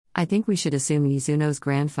I think we should assume Izuno's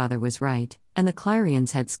grandfather was right, and the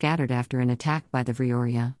Clyrians had scattered after an attack by the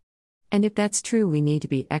Vrioria. And if that's true, we need to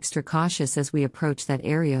be extra cautious as we approach that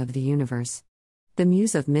area of the universe. The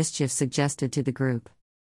Muse of Mischief suggested to the group.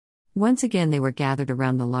 Once again they were gathered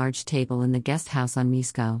around the large table in the guest house on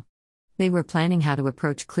Misko. They were planning how to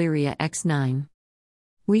approach Clyrea X9.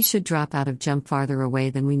 We should drop out of jump farther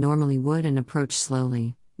away than we normally would and approach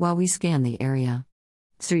slowly, while we scan the area.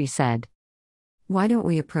 Sri said. Why don't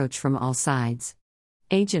we approach from all sides?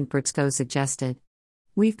 Agent Britsko suggested.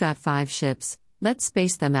 We've got 5 ships, let's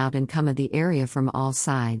space them out and come at the area from all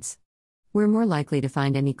sides. We're more likely to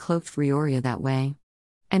find any cloaked Vrioria that way.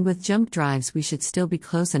 And with jump drives we should still be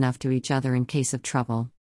close enough to each other in case of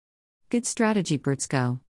trouble. Good strategy,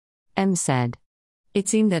 Britsko. M said. It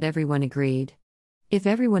seemed that everyone agreed. If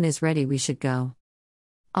everyone is ready, we should go.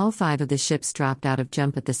 All 5 of the ships dropped out of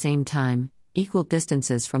jump at the same time, equal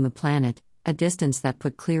distances from the planet, a distance that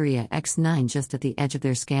put Clyrea X9 just at the edge of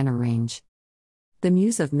their scanner range. The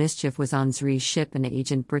Muse of Mischief was on Zri's ship and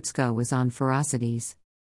Agent Britsko was on Ferocity's.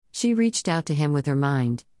 She reached out to him with her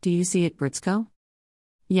mind. Do you see it, Britsko?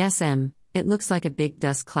 Yes, M. It looks like a big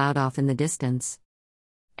dust cloud off in the distance.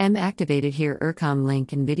 M activated here Urcom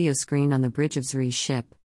link and video screen on the bridge of Zri's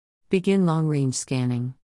ship. Begin long-range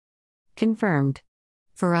scanning. Confirmed.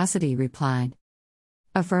 Ferocity replied.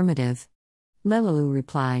 Affirmative. Lelalu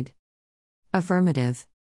replied. Affirmative.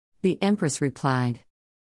 The Empress replied.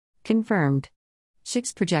 Confirmed.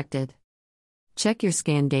 Shix projected. Check your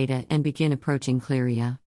scan data and begin approaching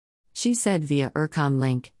Clyrea. She said via Urcom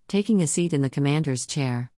link, taking a seat in the commander's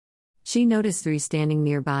chair. She noticed Zri standing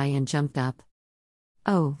nearby and jumped up.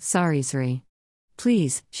 Oh, sorry, Zri.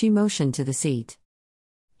 Please, she motioned to the seat.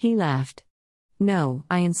 He laughed. No,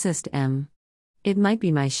 I insist, M. It might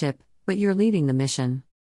be my ship, but you're leading the mission.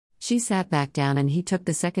 She sat back down and he took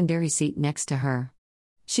the secondary seat next to her.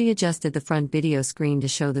 She adjusted the front video screen to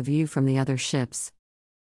show the view from the other ships.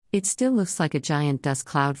 It still looks like a giant dust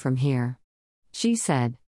cloud from here. She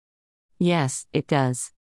said. Yes, it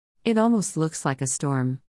does. It almost looks like a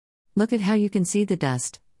storm. Look at how you can see the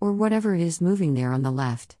dust, or whatever it is moving there on the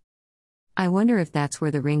left. I wonder if that's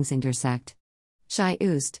where the rings intersect. Shai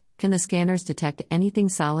Oost, can the scanners detect anything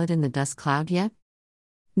solid in the dust cloud yet?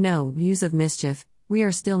 No, Muse of Mischief, we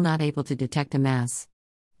are still not able to detect a mass.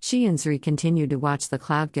 She and Zri continued to watch the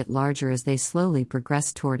cloud get larger as they slowly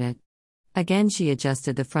progressed toward it. Again she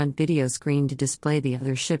adjusted the front video screen to display the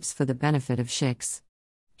other ships for the benefit of Shix.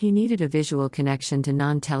 He needed a visual connection to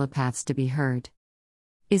non-telepaths to be heard.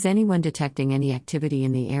 Is anyone detecting any activity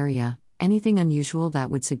in the area, anything unusual that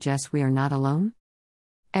would suggest we are not alone?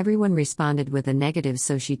 Everyone responded with a negative,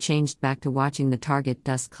 so she changed back to watching the target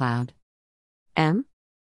dust cloud. M?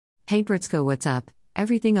 Hey Britsko, what's up?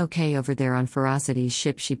 Everything okay over there on Ferocity's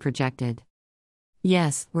ship? She projected.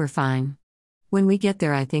 Yes, we're fine. When we get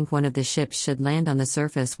there I think one of the ships should land on the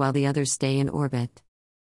surface while the others stay in orbit.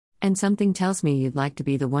 And something tells me you'd like to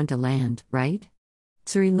be the one to land, right?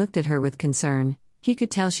 Zri looked at her with concern. He could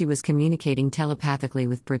tell she was communicating telepathically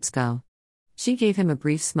with Britsko. She gave him a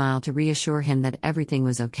brief smile to reassure him that everything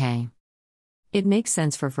was okay. It makes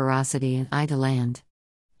sense for Ferocity and I to land.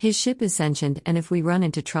 His ship is sentient, and if we run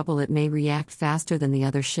into trouble it may react faster than the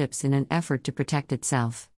other ships in an effort to protect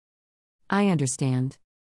itself. I understand.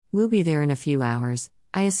 We'll be there in a few hours.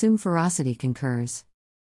 I assume Ferocity concurs.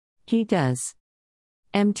 He does.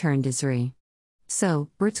 M turned to Zri. So,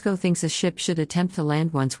 Britsko thinks a ship should attempt to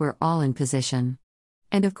land once we're all in position.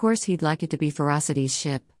 And of course he'd like it to be Ferocity's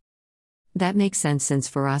ship. That makes sense since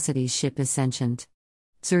Ferocity's ship is sentient.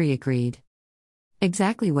 Zri agreed.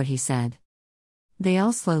 Exactly what he said. They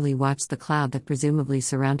all slowly watched the cloud that presumably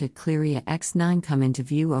surrounded Clyrea X9 come into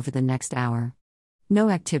view over the next hour.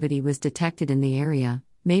 No activity was detected in the area.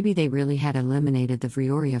 Maybe they really had eliminated the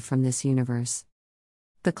Vrioria from this universe.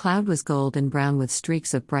 The cloud was gold and brown with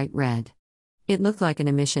streaks of bright red. It looked like an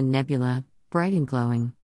emission nebula, bright and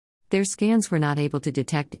glowing. Their scans were not able to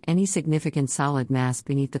detect any significant solid mass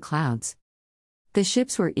beneath the clouds. The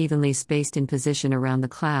ships were evenly spaced in position around the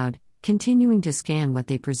cloud, continuing to scan what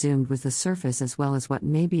they presumed was the surface as well as what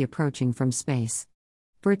may be approaching from space.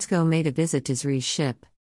 Britsko made a visit to Zri's ship.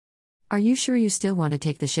 Are you sure you still want to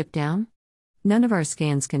take the ship down? None of our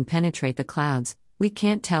scans can penetrate the clouds, we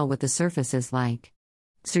can't tell what the surface is like.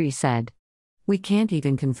 Zri said. We can't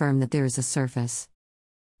even confirm that there is a surface.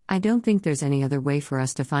 I don't think there's any other way for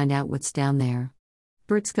us to find out what's down there.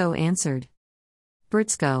 Britsko answered.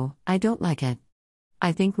 Britsko, I don't like it.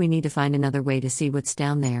 I think we need to find another way to see what's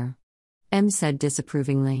down there. M said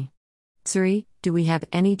disapprovingly. Zri, do we have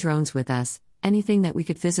any drones with us, anything that we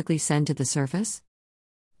could physically send to the surface?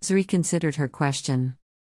 Zri considered her question.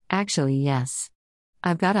 Actually, yes.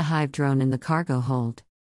 I've got a hive drone in the cargo hold.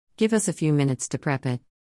 Give us a few minutes to prep it.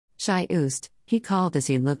 Shai Oost, he called as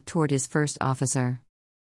he looked toward his first officer.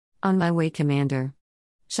 On my way, Commander.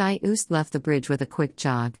 Shai Oost left the bridge with a quick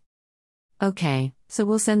jog. Okay, so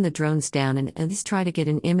we'll send the drones down and at least try to get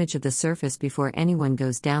an image of the surface before anyone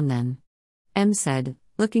goes down then. M said,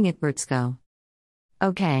 looking at Britsko.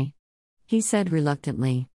 Okay. He said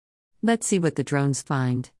reluctantly. Let's see what the drones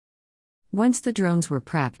find. Once the drones were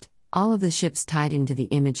prepped, all of the ships tied into the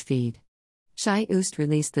image feed. Shai Oost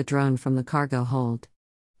released the drone from the cargo hold.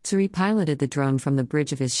 Suri piloted the drone from the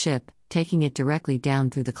bridge of his ship, taking it directly down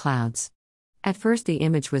through the clouds. At first the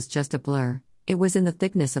image was just a blur, it was in the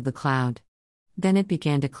thickness of the cloud. Then it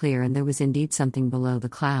began to clear and there was indeed something below the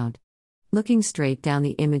cloud. Looking straight down,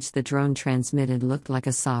 the image the drone transmitted looked like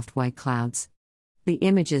a soft white clouds. The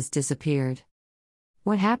images disappeared.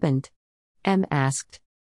 What happened? M asked.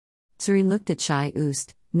 Suri looked at Shai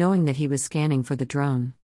Oost, knowing that he was scanning for the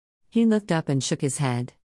drone. He looked up and shook his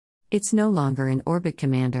head. It's no longer in orbit,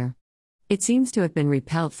 Commander. It seems to have been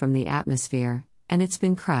repelled from the atmosphere, and it's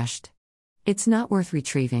been crushed. It's not worth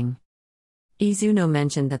retrieving. Izuno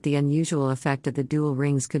mentioned that the unusual effect of the dual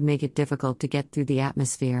rings could make it difficult to get through the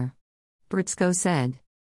atmosphere. Britsko said.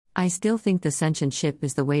 I still think the sentient ship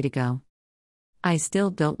is the way to go. I still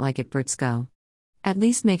don't like it, Britsko. At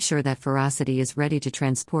least make sure that Ferocity is ready to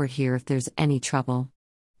transport here if there's any trouble.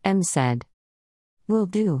 M said. Will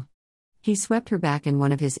do. He swept her back in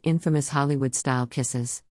one of his infamous Hollywood-style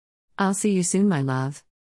kisses. I'll see you soon, my love.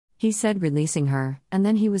 He said, releasing her, and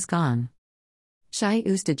then he was gone. Shai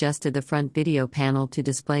Oost adjusted the front video panel to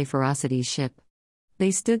display Ferocity's ship.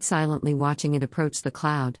 They stood silently watching it approach the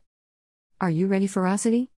cloud. Are you ready,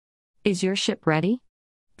 Ferocity? Is your ship ready?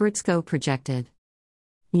 Britsko projected.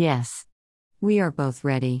 Yes. We are both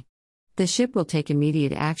ready. The ship will take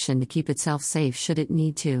immediate action to keep itself safe should it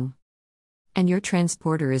need to. And your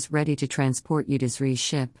transporter is ready to transport you to Zri's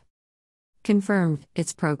ship. Confirmed,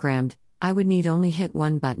 it's programmed. I would need only hit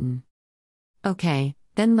one button. Okay,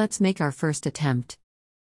 then let's make our first attempt.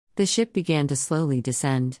 The ship began to slowly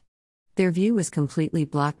descend. Their view was completely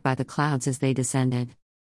blocked by the clouds as they descended.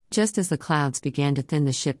 Just as the clouds began to thin,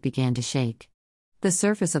 the ship began to shake. The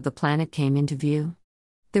surface of the planet came into view.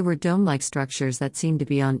 There were dome-like structures that seemed to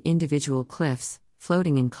be on individual cliffs,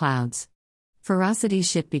 floating in clouds. Ferocity's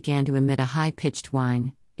ship began to emit a high-pitched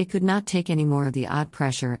whine. It could not take any more of the odd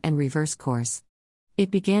pressure and reverse course.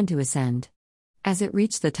 It began to ascend. As it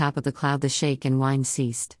reached the top of the cloud, the shake and whine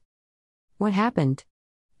ceased. What happened?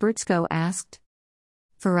 Britsko asked.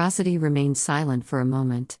 Ferocity remained silent for a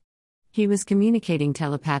moment. He was communicating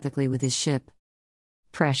telepathically with his ship.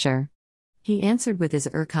 Pressure. He answered with his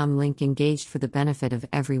Urcom link engaged for the benefit of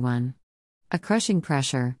everyone. A crushing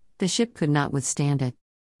pressure, the ship could not withstand it.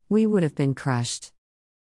 We would have been crushed.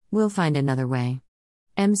 We'll find another way.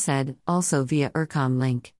 M said, also via Urcom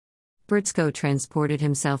link. Britsko transported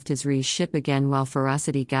himself to Zri's ship again while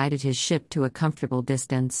Ferocity guided his ship to a comfortable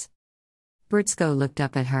distance. Britsko looked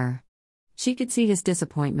up at her. She could see his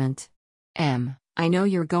disappointment. M, I know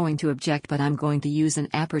you're going to object, but I'm going to use an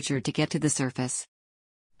aperture to get to the surface.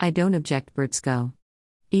 I don't object, Britsko.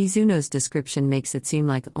 Izuno's description makes it seem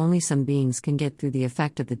like only some beings can get through the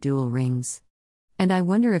effect of the dual rings. And I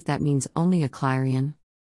wonder if that means only a Clyrean.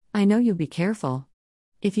 I know you'll be careful.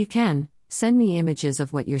 If you can, send me images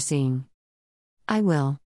of what you're seeing. I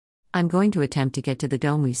will. I'm going to attempt to get to the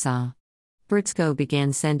dome we saw. Britsko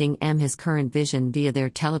began sending M his current vision via their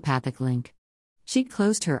telepathic link. She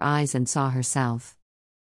closed her eyes and saw herself.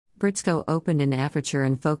 Britsko opened an aperture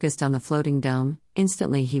and focused on the floating dome.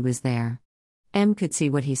 Instantly he was there. M could see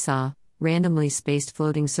what he saw, randomly spaced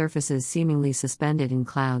floating surfaces seemingly suspended in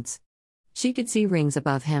clouds. She could see rings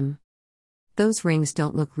above him. Those rings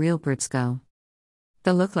don't look real, Britsko.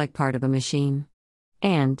 They look like part of a machine.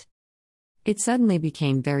 And it suddenly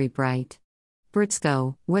became very bright.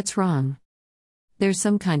 Britsko, what's wrong? There's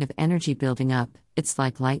some kind of energy building up, it's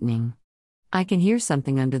like lightning. I can hear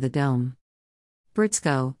something under the dome.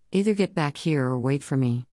 Britsko, either get back here or wait for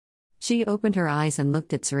me. She opened her eyes and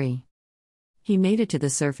looked at Zri. He made it to the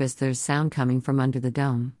surface. There's sound coming from under the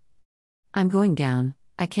dome. I'm going down,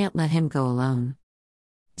 I can't let him go alone.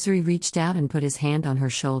 Zri reached out and put his hand on her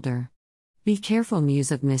shoulder. Be careful,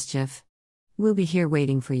 Muse of Mischief. We'll be here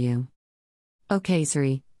waiting for you. Okay,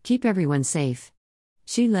 Zri, keep everyone safe.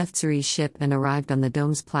 She left Zri's ship and arrived on the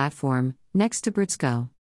dome's platform, next to Britsko.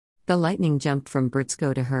 The lightning jumped from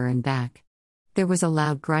Britsko to her and back. There was a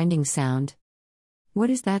loud grinding sound. What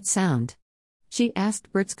is that sound? She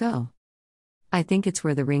asked Britsko. I think it's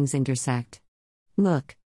where the rings intersect.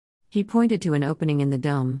 Look. He pointed to an opening in the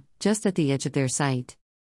dome, just at the edge of their sight.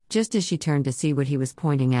 Just as she turned to see what he was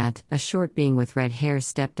pointing at, a short being with red hair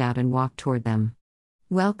stepped out and walked toward them.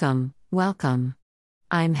 Welcome, welcome.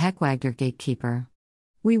 I'm Heckwagner Gatekeeper.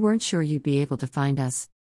 We weren't sure you'd be able to find us.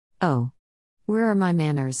 Oh. Where are my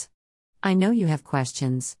manners? I know you have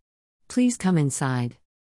questions. Please come inside.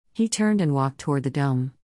 He turned and walked toward the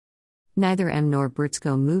dome. Neither M nor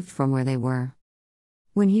Britsko moved from where they were.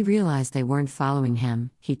 When he realized they weren't following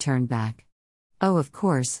him, he turned back. Oh, of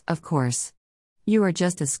course, of course. You are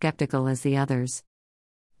just as skeptical as the others.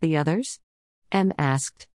 The others? M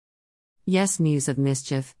asked. Yes, Muse of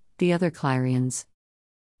Mischief, the other Clyrians.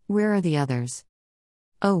 Where are the others?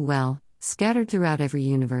 Oh well, scattered throughout every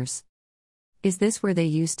universe. Is this where they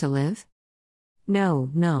used to live? No.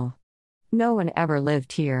 No one ever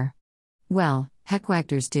lived here. Well,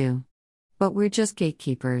 Heckwagners do. But we're just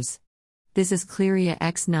gatekeepers. This is Clyrea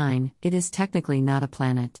X9, it is technically not a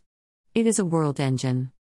planet. It is a world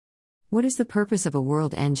engine. What is the purpose of a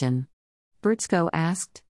world engine? Britsko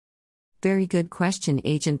asked. Very good question,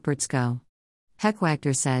 Agent Britsko.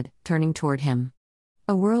 Heckwagner said, turning toward him.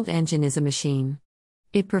 A world engine is a machine.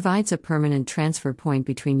 It provides a permanent transfer point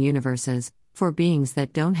between universes, for beings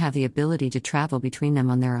that don't have the ability to travel between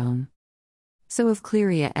them on their own. So if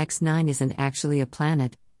Clyrea X9 isn't actually a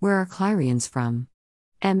planet, where are Clyrians from?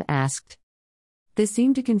 M asked. This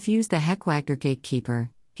seemed to confuse the Heckwagner Gatekeeper.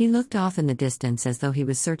 He looked off in the distance as though he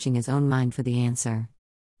was searching his own mind for the answer.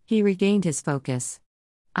 He regained his focus.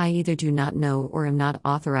 I either do not know or am not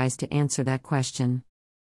authorized to answer that question.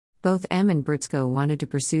 Both M and Britsko wanted to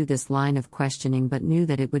pursue this line of questioning but knew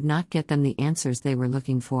that it would not get them the answers they were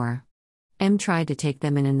looking for. M tried to take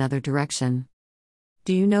them in another direction.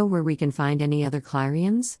 Do you know where we can find any other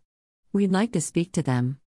Clyrians? We'd like to speak to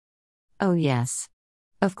them. Oh yes.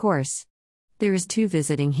 Of course. There is 2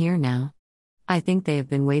 visiting here now. I think they have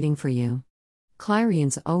been waiting for you.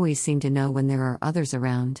 Clyrians always seem to know when there are others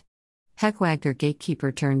around. Heckwagner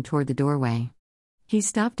Gatekeeper turned toward the doorway. He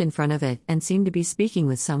stopped in front of it and seemed to be speaking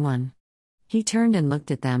with someone. He turned and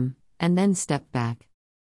looked at them, and then stepped back.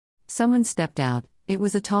 Someone stepped out. It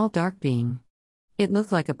was a tall dark being. It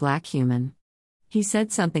looked like a black human. He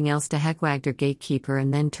said something else to Heckwagner Gatekeeper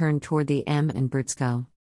and then turned toward the M and Britsko.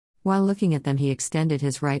 While looking at them he extended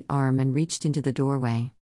his right arm and reached into the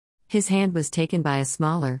doorway. His hand was taken by a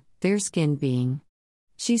smaller, fair-skinned being.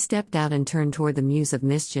 She stepped out and turned toward the Muse of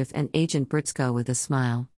Mischief and Agent Britsko with a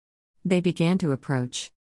smile. They began to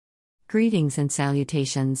approach. Greetings and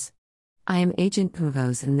salutations. I am Agent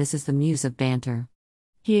Kuvos and this is the Muse of Banter.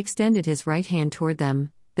 He extended his right hand toward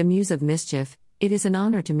them, the Muse of Mischief. It is an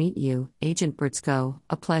honor to meet you, Agent Britsko,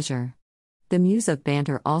 a pleasure. The Muse of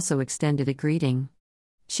Banter also extended a greeting.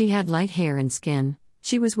 She had light hair and skin,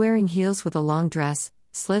 she was wearing heels with a long dress,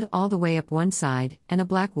 slid all the way up one side, and a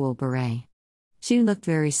black wool beret. She looked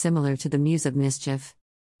very similar to the Muse of Mischief.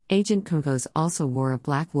 Agent Kuvos also wore a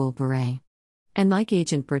black wool beret. And like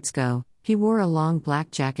Agent Britsko, he wore a long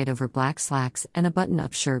black jacket over black slacks and a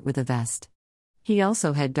button-up shirt with a vest. He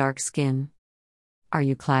also had dark skin. Are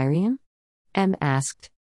you Clyrian? M asked.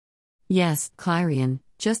 Yes, Clyrian,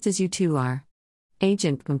 just as you two are.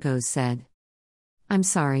 Agent Kuvos said. I'm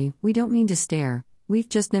sorry, we don't mean to stare, we've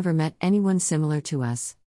just never met anyone similar to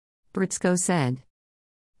us. Britsko said.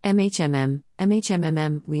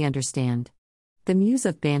 MHMM, we understand. The Muse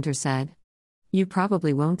of Banter said. You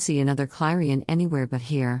probably won't see another Clyrian anywhere but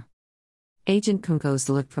here. Agent Kuvos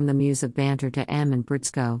looked from the Muse of Banter to M and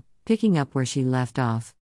Britsko, picking up where she left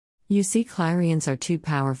off. You see, Clyrians are too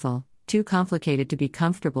powerful, too complicated to be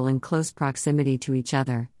comfortable in close proximity to each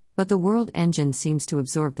other, but the world engine seems to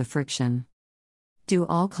absorb the friction. Do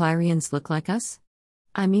all Clyrians look like us?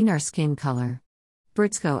 I mean our skin color.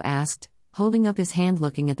 Britsko asked, holding up his hand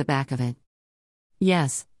looking at the back of it.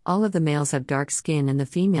 Yes, all of the males have dark skin and the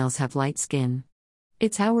females have light skin.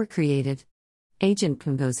 It's how we're created. Agent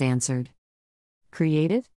Kuvos answered.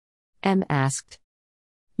 Created? M asked.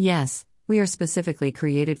 Yes, we are specifically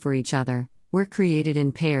created for each other, we're created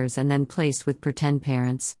in pairs and then placed with pretend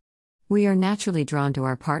parents. We are naturally drawn to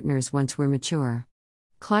our partners once we're mature.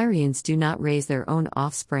 Clyrians do not raise their own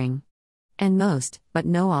offspring. And most, but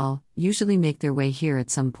no all, usually make their way here at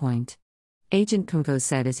some point. Agent Kuvos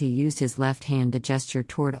said as he used his left hand to gesture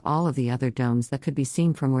toward all of the other domes that could be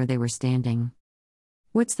seen from where they were standing.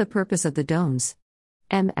 What's the purpose of the domes?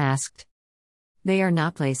 M asked. They are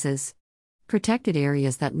not places. Protected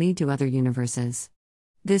areas that lead to other universes.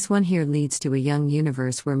 This one here leads to a young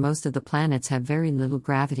universe where most of the planets have very little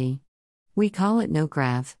gravity. We call it no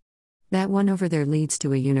grav. That one over there leads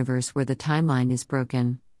to a universe where the timeline is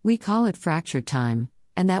broken. We call it fractured time,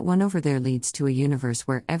 and that one over there leads to a universe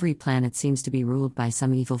where every planet seems to be ruled by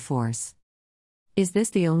some evil force. Is this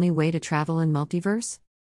the only way to travel in multiverse?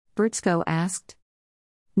 Britsko asked.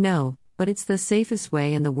 No, but it's the safest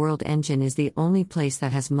way, and the world engine is the only place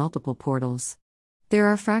that has multiple portals. There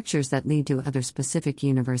are fractures that lead to other specific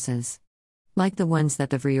universes. Like the ones that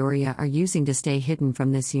the Vrioria are using to stay hidden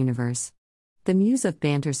from this universe. The Muse of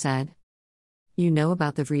Banter said. You know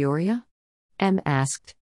about the Vrioria? M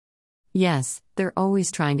asked. Yes, they're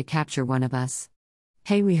always trying to capture one of us.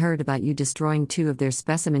 Hey, we heard about you destroying 2 of their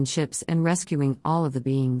specimen ships and rescuing all of the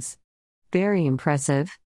beings. Very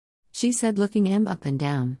impressive, she said, looking M up and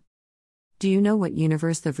down. Do you know what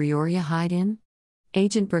universe the Vrioria hide in?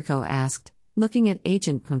 Agent Bricko asked, looking at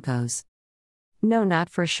Agent Punkos. No, not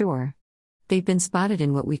for sure. They've been spotted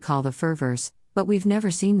in what we call the Furverse, but we've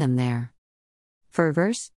never seen them there.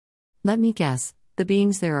 Furverse? Let me guess, the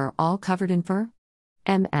beings there are all covered in fur?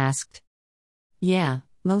 M asked. Yeah,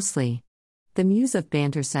 mostly. The Muse of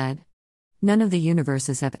Banter said. None of the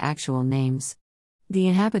universes have actual names. The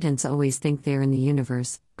inhabitants always think they're in the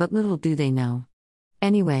universe, but little do they know.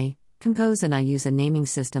 Anyway, Compose and I use a naming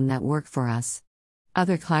system that worked for us.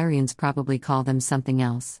 Other Clyrians probably call them something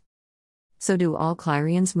else. So do all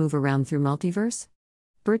Clyrians move around through multiverse?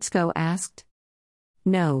 Britsko asked.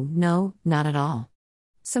 No, not at all.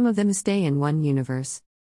 Some of them stay in one universe.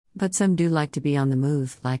 But some do like to be on the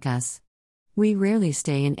move, like us. We rarely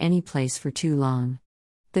stay in any place for too long.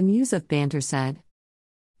 The Muse of Banter said.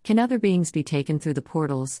 Can other beings be taken through the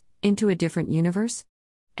portals, into a different universe?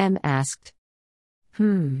 M asked.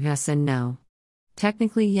 Yes and no.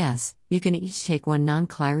 Technically yes, you can each take one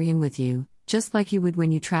non-Clyrian with you, just like you would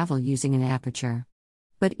when you travel using an aperture.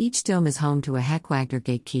 But each dome is home to a Heckwagder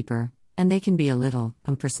gatekeeper, and they can be a little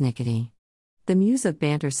persnickety. The Muse of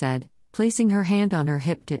Banter said, placing her hand on her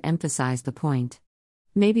hip to emphasize the point.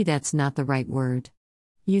 Maybe that's not the right word.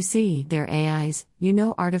 You see, they're AIs,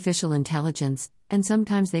 artificial intelligence, and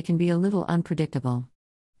sometimes they can be a little unpredictable.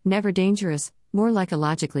 Never dangerous, more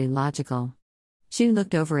psychologically logical. She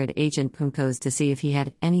looked over at Agent Punkos to see if he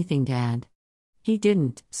had anything to add. He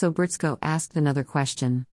didn't, so Britsko asked another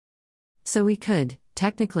question. So we could,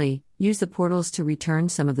 technically, use the portals to return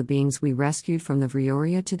some of the beings we rescued from the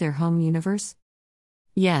Vrioria to their home universe?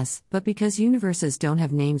 Yes, but because universes don't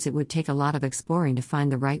have names, it would take a lot of exploring to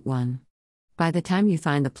find the right one. By the time you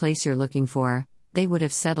find the place you're looking for, they would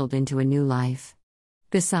have settled into a new life.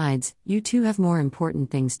 Besides, you two have more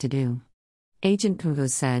important things to do. Agent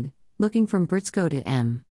Punkos said, looking from Britsko to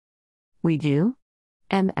M. We do?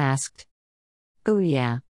 M asked. Oh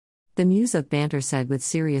yeah. The Muse of Banter said with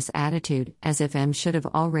serious attitude, as if M should have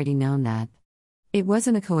already known that. It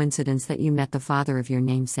wasn't a coincidence that you met the father of your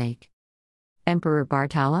namesake. Emperor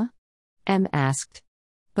Bartala? M asked.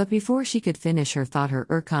 But before she could finish her thought, her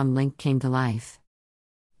Urcom link came to life.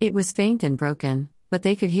 It was faint and broken, but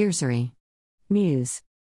they could hear Zuri. Muse.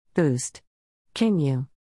 Boost. Can you?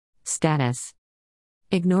 Status.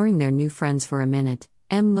 Ignoring their new friends for a minute,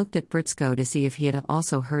 M looked at Britsko to see if he had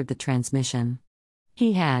also heard the transmission.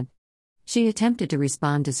 He had. She attempted to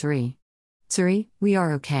respond to Zuri. Zuri, we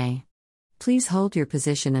are okay. Please hold your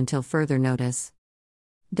position until further notice.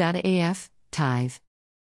 .af, Tive.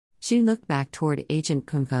 She looked back toward Agent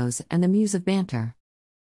Kunkos and the Muse of Banter.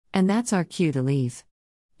 And that's our cue to leave.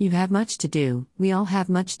 You have much to do, we all have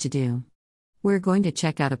much to do. We're going to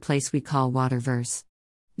check out a place we call Waterverse.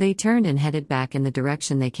 They turned and headed back in the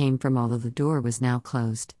direction they came from, although the door was now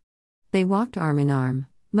closed. They walked arm in arm,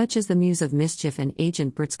 much as the Muse of Mischief and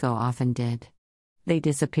Agent Britsko often did. They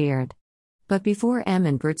disappeared. But before M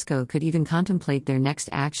and Britsko could even contemplate their next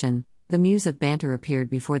action, the Muse of Banter appeared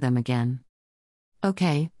before them again.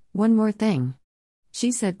 Okay, one more thing,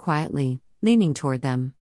 she said quietly, leaning toward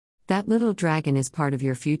them. That little dragon is part of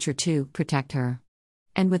your future too, protect her.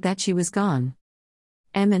 And with that she was gone.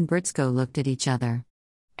 M and Britsko looked at each other.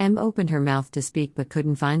 M opened her mouth to speak but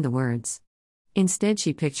couldn't find the words. Instead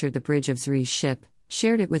she pictured the bridge of Zuri's ship,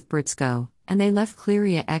 shared it with Britsko, and they left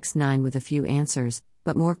Clyrea X9 with a few answers,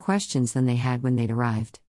 but more questions than they had when they'd arrived.